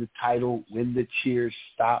type in the title, When the Cheers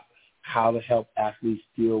Stop, How to Help Athletes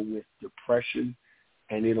Deal with Depression,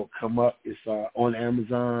 and it'll come up. It's on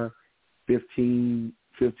Amazon, $15.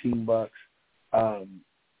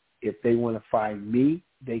 If they want to find me,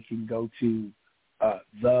 they can go to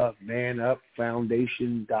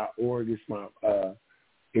themanupfoundation.org.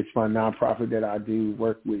 It's my nonprofit that I do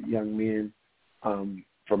work with young men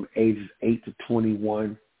from ages 8 to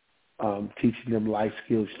 21, teaching them life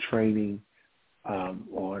skills training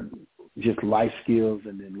on just life skills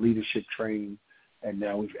and then leadership training. And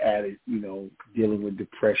now we've added, dealing with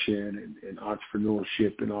depression and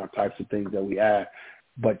entrepreneurship and all types of things that we have.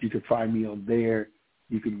 But you can find me on there.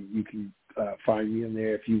 You can find me on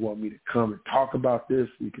there if you want me to come and talk about this.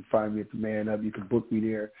 You can find me at the Man Up. You can book me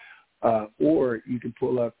there. Or you can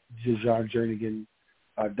pull up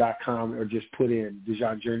DejonJernagin.com or just put in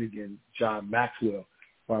Dejon Jernagin, John Maxwell.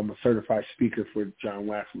 I'm a certified speaker for John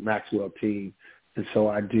Maxwell team. And so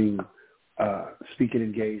I do speaking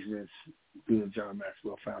engagements through the John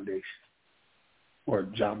Maxwell Foundation or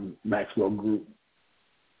John Maxwell Group.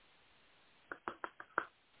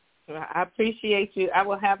 I appreciate you. I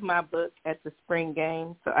will have my book at the spring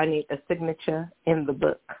game, so I need a signature in the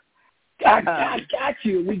book. I got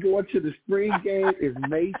you. We go into the spring game. It's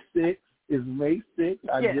May 6th.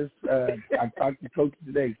 I talked to Coach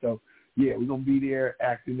today, so yeah, we're gonna be there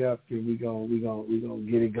acting up, and we're gonna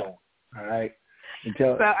get it going. All right. And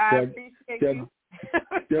I appreciate you.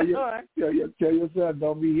 Tell your son,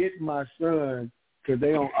 don't be hitting my son because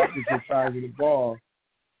they on opposite sides of the ball.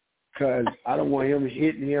 Because I don't want him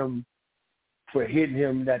hitting him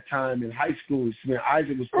that time in high school. Man,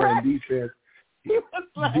 Isaac was playing defense. He was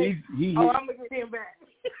like, I'm going to get him back.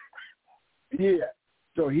 Yeah.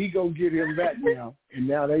 So he going to get him back now. And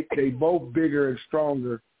now they both bigger and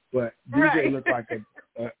stronger. But DJ look like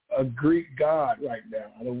a Greek god right now.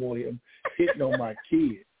 I don't want him hitting on my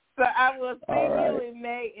kid. So I will see you in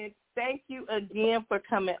May. And thank you again for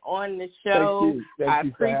coming on the show. Thank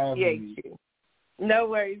you appreciate you. No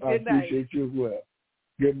worries. Good night. I appreciate you as well.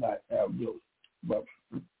 Good night. Have a good one. Bye.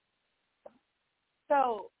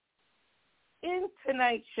 So, in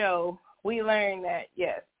tonight's show, we learned that,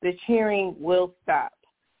 yes, the cheering will stop,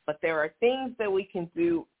 but there are things that we can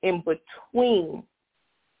do in between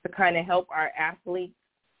to kind of help our athletes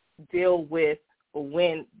deal with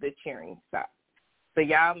when the cheering stops. So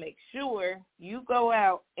y'all make sure you go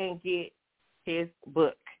out and get his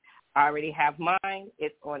book. I already have mine.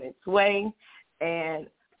 It's on its way. And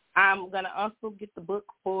I'm going to also get the book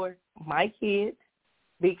for my kids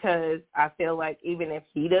because I feel like even if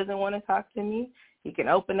he doesn't want to talk to me, he can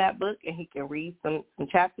open that book and he can read some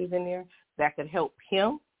chapters in there that could help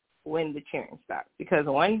him when the cheering stops. Because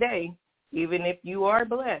one day, even if you are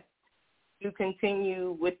blessed to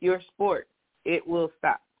continue with your sport, it will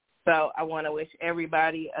stop. So I want to wish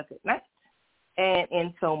everybody a good night. And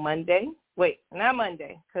until Monday, not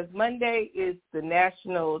Monday, because Monday is the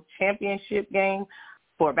national championship game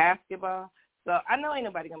for basketball. So I know ain't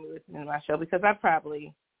nobody going to be listening to my show because I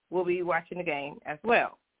probably will be watching the game as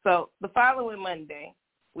well. So the following Monday,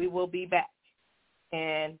 we will be back.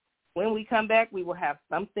 And when we come back, we will have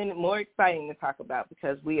something more exciting to talk about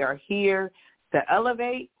because we are here to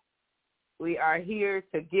elevate. We are here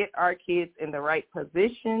to get our kids in the right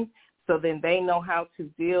position so then they know how to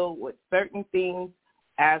deal with certain things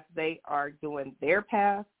as they are doing their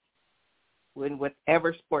path in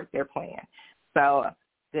whatever sport they're playing. So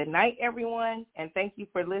good night, everyone, and thank you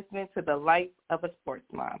for listening to The Life of a Sports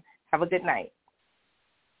Mom. Have a good night.